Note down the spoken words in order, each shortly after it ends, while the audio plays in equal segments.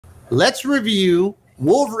let's review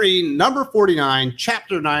Wolverine number 49,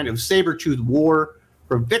 Chapter 9 of Sabretooth War,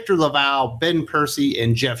 from Victor LaValle, Ben Percy,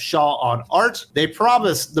 and Jeff Shaw on art. They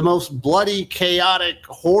promised the most bloody, chaotic,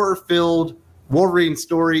 horror-filled Wolverine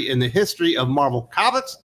story in the history of Marvel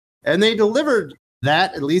Comics, and they delivered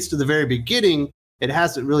that, at least to the very beginning. It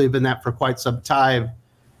hasn't really been that for quite some time.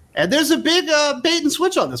 And there's a big bait and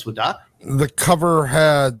switch on this one, Doc. The cover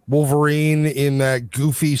had Wolverine in that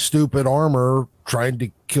goofy, stupid armor trying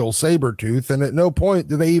to kill Sabretooth, and at no point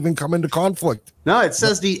do they even come into conflict. No, it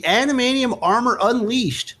says the adamantium armor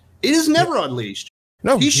unleashed. It is never unleashed.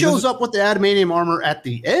 No, he shows up with the adamantium armor at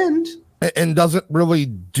the end. And doesn't really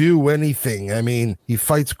do anything. I mean, he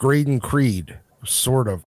fights Graydon Creed, sort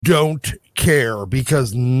of. Don't care,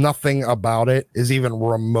 because nothing about it is even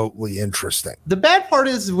remotely interesting. The bad part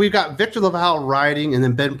is we've got Victor LaValle writing and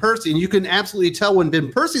then Ben Percy, and you can absolutely tell when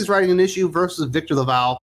Ben Percy's writing an issue versus Victor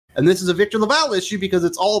LaValle. And this is a Victor LaValle issue because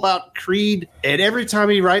it's all about Creed. And every time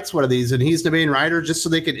he writes one of these, and he's the main writer, just so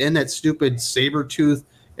they could end that stupid Sabretooth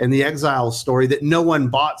and the Exile story that no one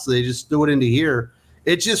bought, so they just threw it into here.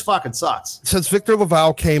 It just fucking sucks. Since Victor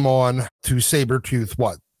LaValle came on to Sabretooth,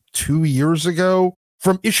 what, 2 years ago?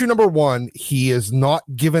 From issue number 1, he has not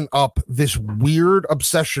given up this weird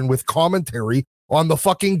obsession with commentary on the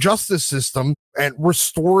fucking justice system and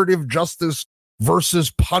restorative justice versus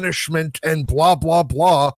punishment and blah, blah,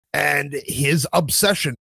 blah, and his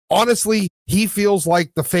obsession. Honestly, he feels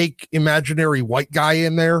like the fake imaginary white guy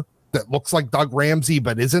in there that looks like Doug Ramsey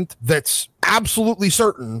but isn't, that's absolutely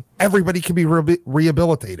certain everybody can be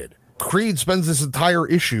rehabilitated. Creed spends this entire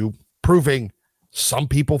issue proving some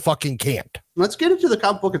people fucking can't. Let's get into the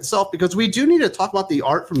comic book itself, because we do need to talk about the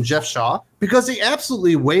art from Jeff Shaw, because they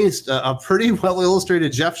absolutely waste a pretty well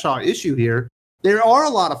illustrated Jeff Shaw issue here. There are a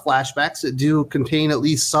lot of flashbacks that do contain at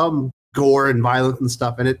least some gore and violence and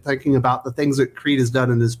stuff in it, thinking about the things that Creed has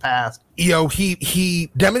done in his past. You know,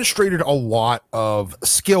 he demonstrated a lot of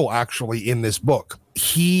skill actually in this book.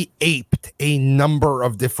 He aped a number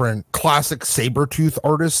of different classic Sabretooth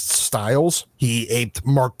artists' styles. He aped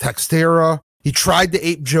Mark Texeira. He tried to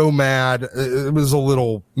ape Joe Mad. It was a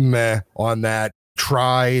little meh on that.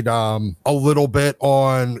 Tried a little bit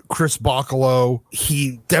on Chris Bacalo.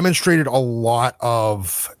 He demonstrated a lot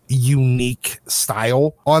of unique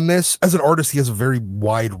style on this. As an artist, he has a very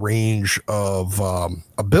wide range of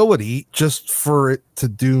ability just for it to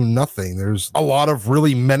do nothing. There's a lot of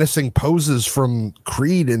really menacing poses from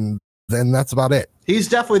Creed, and then that's about it. He's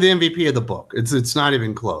definitely the MVP of the book. It's not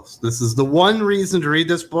even close. This is the one reason to read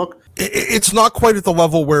this book. It's not quite at the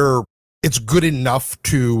level where it's good enough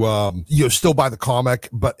to still buy the comic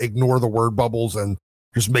but ignore the word bubbles and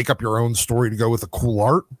just make up your own story to go with the cool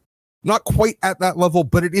art. Not quite at that level,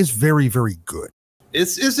 but it is very, very good.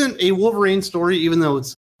 This isn't a Wolverine story, even though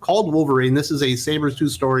it's called Wolverine. This is a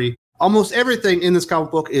Sabretooth story. Almost everything in this comic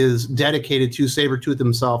book is dedicated to Sabretooth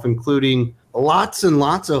himself, including lots and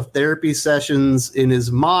lots of therapy sessions in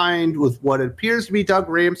his mind with what appears to be Doug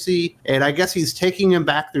Ramsey. And I guess he's taking him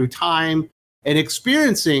back through time and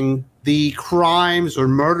experiencing the crimes or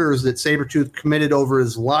murders that Sabretooth committed over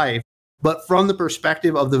his life, but from the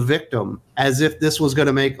perspective of the victim, as if this was going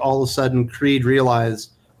to make all of a sudden Creed realize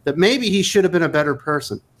that maybe he should have been a better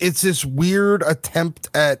person. It's this weird attempt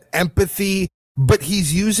at empathy, but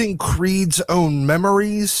he's using Creed's own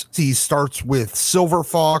memories. He starts with Silver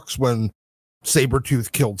Fox when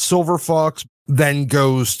Sabretooth killed Silver Fox, then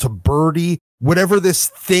goes to Birdie. Whatever this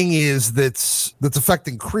thing is that's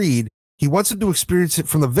affecting Creed, he wants him to experience it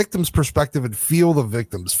from the victim's perspective and feel the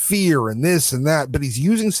victim's fear and this and that, but he's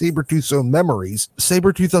using Sabretooth's own memories.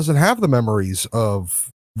 Sabretooth doesn't have the memories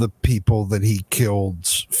of the people that he killed,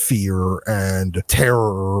 fear and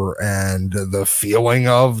terror and the feeling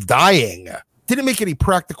of dying. Didn't make any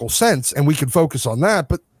practical sense, and we can focus on that,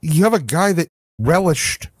 but you have a guy that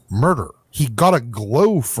relished murder. He got a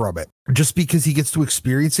glow from it. Just because he gets to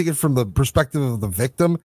experiencing it from the perspective of the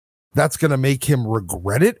victim, that's going to make him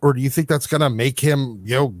regret it? Or do you think that's going to make him,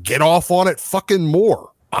 get off on it fucking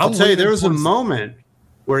more? I'll tell you, there was a moment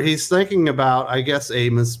where he's thinking about, I guess, a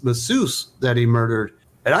masseuse that he murdered.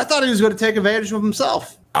 And I thought he was going to take advantage of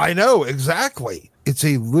himself. I know, exactly. It's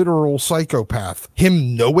a literal psychopath.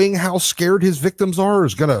 Him knowing how scared his victims are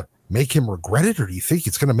is going to make him regret it? Or do you think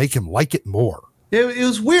it's going to make him like it more? It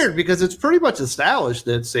was weird because it's pretty much established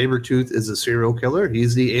that Sabretooth is a serial killer.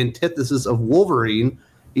 He's the antithesis of Wolverine.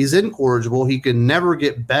 He's incorrigible. He can never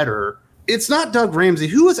get better. It's not Doug Ramsey.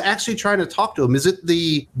 Who was actually trying to talk to him? Is it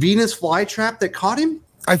the Venus flytrap that caught him?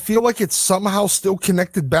 I feel like it's somehow still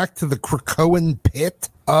connected back to the Krakoan pit.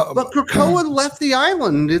 But Krakoan left the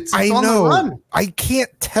island. It's I on know. the run. I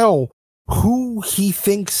can't tell who he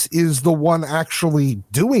thinks is the one actually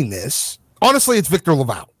doing this, honestly, it's Victor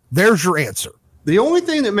LaValle. There's your answer. The only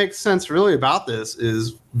thing that makes sense really about this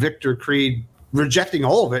is Victor Creed rejecting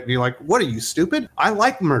all of it and being like, what are you, stupid? I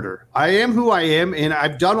like murder. I am who I am, and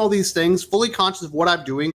I've done all these things, fully conscious of what I'm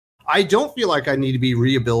doing. I don't feel like I need to be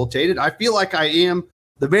rehabilitated. I feel like I am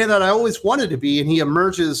the man that I always wanted to be, and he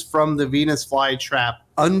emerges from the Venus flytrap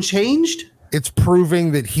unchanged. It's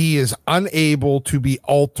proving that he is unable to be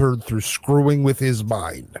altered through screwing with his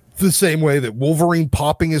mind. The same way that Wolverine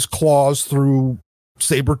popping his claws through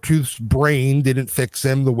Sabretooth's brain didn't fix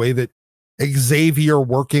him, the way that Xavier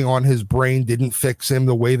working on his brain didn't fix him,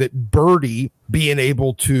 the way that Birdie being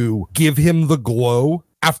able to give him the glow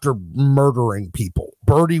after murdering people.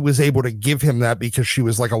 Birdie was able to give him that because she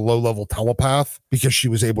was like a low-level telepath, because she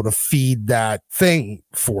was able to feed that thing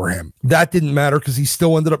for him. That didn't matter because he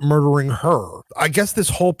still ended up murdering her. I guess this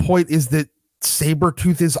whole point is that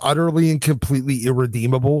Sabretooth is utterly and completely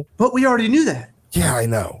irredeemable. But we already knew that. Yeah, I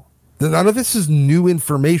know. None of this is new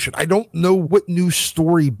information. I don't know what new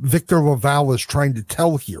story Victor LaValle is trying to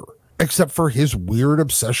tell here, except for his weird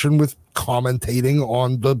obsession with commentating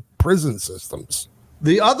on the prison systems.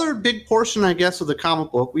 The other big portion, I guess, of the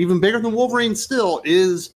comic book, even bigger than Wolverine still,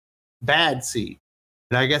 is Bad Seed.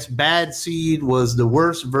 And I guess Bad Seed was the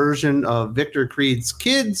worst version of Victor Creed's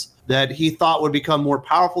kids that he thought would become more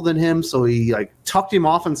powerful than him. So he like tucked him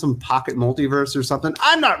off in some pocket multiverse or something.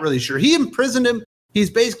 I'm not really sure. He imprisoned him. He's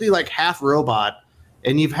basically like half robot.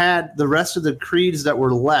 And you've had the rest of the Creeds that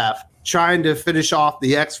were left trying to finish off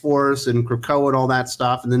the X-Force and Krakoa and all that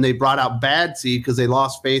stuff. And then they brought out Bad Seed because they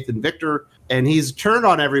lost faith in Victor. And he's turned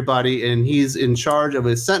on everybody, and he's in charge of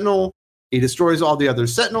his Sentinel. He destroys all the other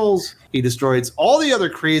Sentinels. He destroys all the other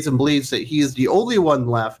Creeds and believes that he is the only one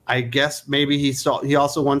left. I guess maybe he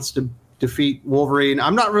also wants to defeat Wolverine.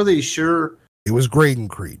 I'm not really sure. It was Graydon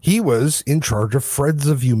Creed. He was in charge of Friends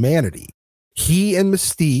of Humanity. He and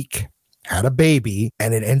Mystique had a baby,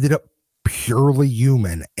 and it ended up purely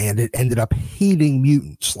human, and it ended up hating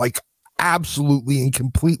mutants, like absolutely and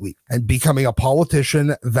completely, and becoming a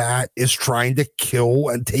politician that is trying to kill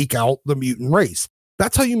and take out the mutant race.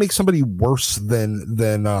 That's how you make somebody worse than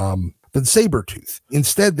Sabretooth.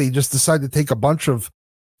 Instead, they just decide to take a bunch of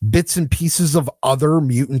bits and pieces of other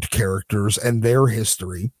mutant characters and their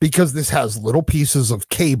history, because this has little pieces of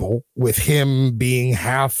Cable with him being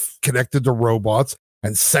half connected to robots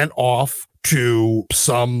and sent off to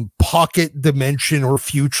some pocket dimension or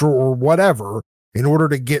future or whatever in order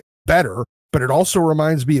to get better. But it also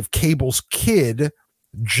reminds me of Cable's kid,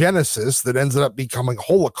 Genesis, that ends up becoming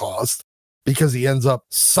Holocaust because he ends up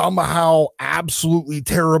somehow absolutely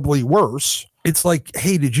terribly worse. It's like,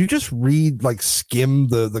 hey, did you just read, like, skim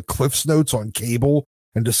the Cliff's Notes on Cable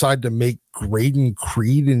and decide to make Graydon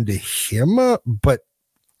Creed into him, but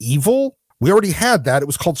evil? We already had that. It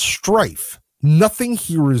was called Strife. Nothing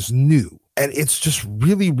here is new. And it's just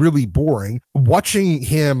really, really boring watching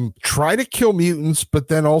him try to kill mutants, but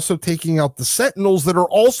then also taking out the Sentinels that are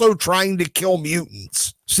also trying to kill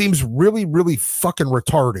mutants. Seems really, really fucking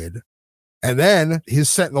retarded. And then his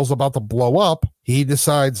Sentinel's about to blow up. He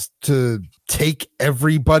decides to take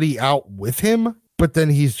everybody out with him, but then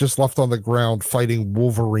he's just left on the ground fighting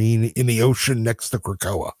Wolverine in the ocean next to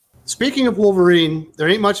Krakoa. Speaking of Wolverine, there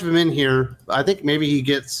ain't much of him in here. I think maybe he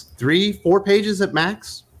gets 3-4 pages at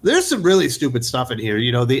max. There's some really stupid stuff in here.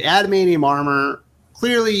 You know, the adamantium armor,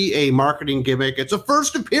 clearly a marketing gimmick. It's a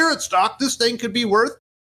first appearance, Doc. This thing could be worth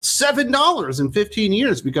 $7 in 15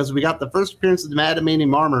 years because we got the first appearance of the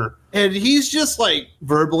adamantium armor. And he's just like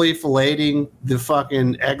verbally filleting the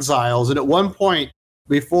fucking exiles. And at one point,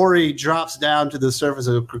 before he drops down to the surface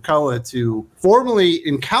of Krakoa to formally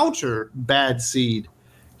encounter Bad Seed,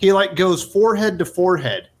 he like goes forehead to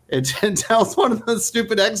forehead and tells one of the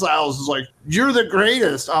stupid exiles, is like, "You're the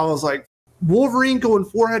greatest." I was like, Wolverine going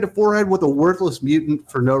forehead to forehead with a worthless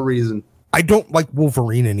mutant for no reason. I don't like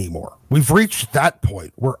Wolverine anymore. We've reached that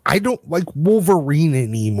point where I don't like Wolverine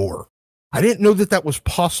anymore. I didn't know that that was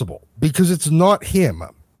possible because it's not him.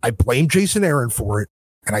 I blame Jason Aaron for it,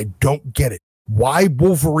 and I don't get it. Why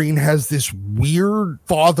Wolverine has this weird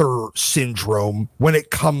father syndrome when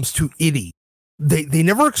it comes to Itty. They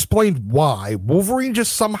never explained why. Wolverine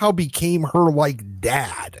just somehow became her, like,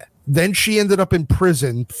 dad. Then she ended up in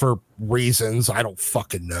prison for reasons I don't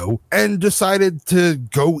fucking know, and decided to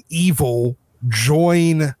go evil,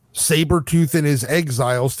 join Sabretooth and his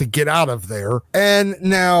exiles to get out of there. And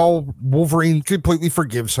now Wolverine completely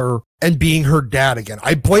forgives her and being her dad again.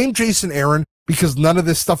 I blame Jason Aaron because none of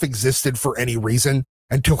this stuff existed for any reason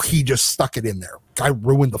until he just stuck it in there. Guy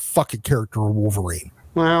ruined the fucking character of Wolverine.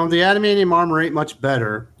 Well, the adamantium armor ain't much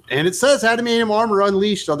better. And it says adamantium armor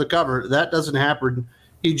unleashed on the cover. That doesn't happen.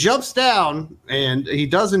 He jumps down, and he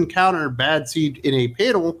does encounter Bad Seed in a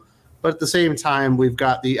panel, but at the same time, we've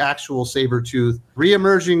got the actual Sabretooth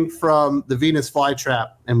re-emerging from the Venus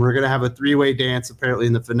flytrap, and we're going to have a three-way dance, apparently,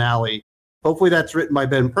 in the finale. Hopefully that's written by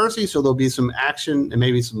Ben Percy, so there'll be some action and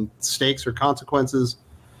maybe some stakes or consequences,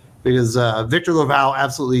 because Victor LaValle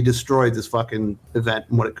absolutely destroyed this fucking event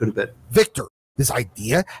and what it could have been. Victor, this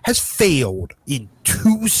idea has failed in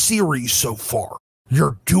 2 series so far.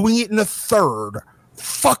 You're doing it in a 3rd.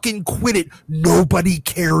 Fucking quit it. Nobody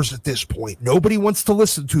cares at this point. Nobody wants to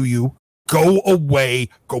listen to you. Go away.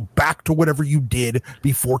 Go back to whatever you did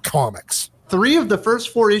before comics. 3 of the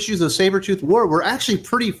first 4 issues of Sabretooth War were actually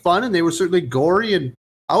pretty fun, and they were certainly gory, and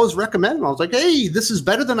I was recommending them. I was like, hey, this is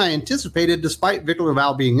better than I anticipated, despite Victor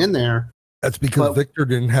LaValle being in there. That's because Victor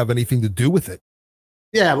didn't have anything to do with it.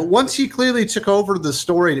 Yeah, but once he clearly took over the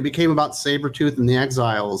story and it became about Sabretooth and the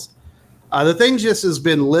Exiles, the thing just has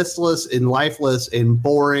been listless and lifeless and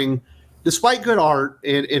boring, despite good art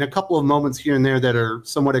and a couple of moments here and there that are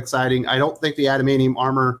somewhat exciting. I don't think the adamantium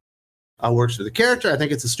armor works for the character. I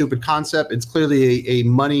think it's a stupid concept. It's clearly a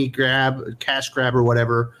money grab, a cash grab or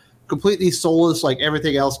whatever, completely soulless like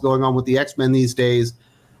everything else going on with the X-Men these days.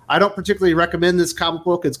 I don't particularly recommend this comic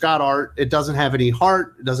book. It's got art. It doesn't have any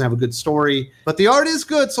heart. It doesn't have a good story. But the art is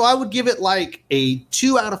good, so I would give it like a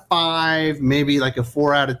 2 out of 5, maybe like a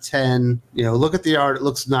 4 out of 10. You know, look at the art. It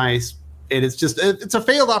looks nice. And it's a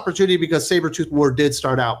failed opportunity because Sabretooth War did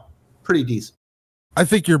start out pretty decent. I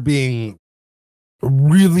think you're being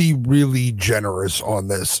really, really generous on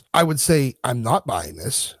this. I would say I'm not buying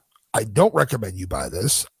this. I don't recommend you buy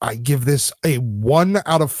this. I give this a 1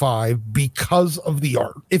 out of 5 because of the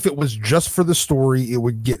art. If it was just for the story, it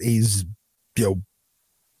would get a,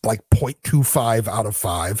 like 0.25 out of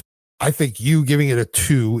 5. I think you giving it a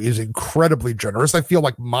 2 is incredibly generous. I feel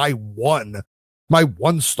like my 1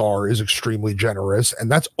 star is extremely generous, and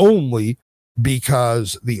that's only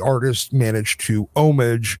because the artist managed to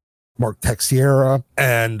homage Mark Texiera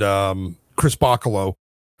and Chris Boccolo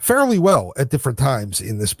fairly well at different times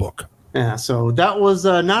in this book. Yeah, so that was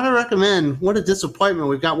not a recommend. What a disappointment.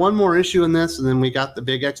 We've got one more issue in this, and then we got the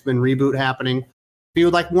big X-Men reboot happening. If you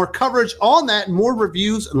would like more coverage on that, more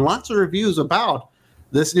reviews, and lots of reviews about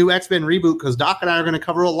this new X-Men reboot, because Doc and I are going to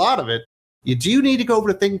cover a lot of it, you do need to go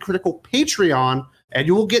over to Think Critical Patreon, and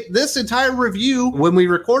you will get this entire review. When we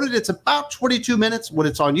record it, it's about 22 minutes. When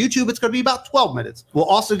it's on YouTube, it's going to be about 12 minutes. We'll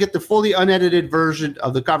also get the fully unedited version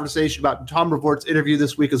of the conversation about Tom Brevoort's interview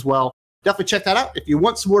this week as well. Definitely check that out. If you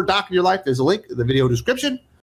want some more Doc in your life, there's a link in the video description.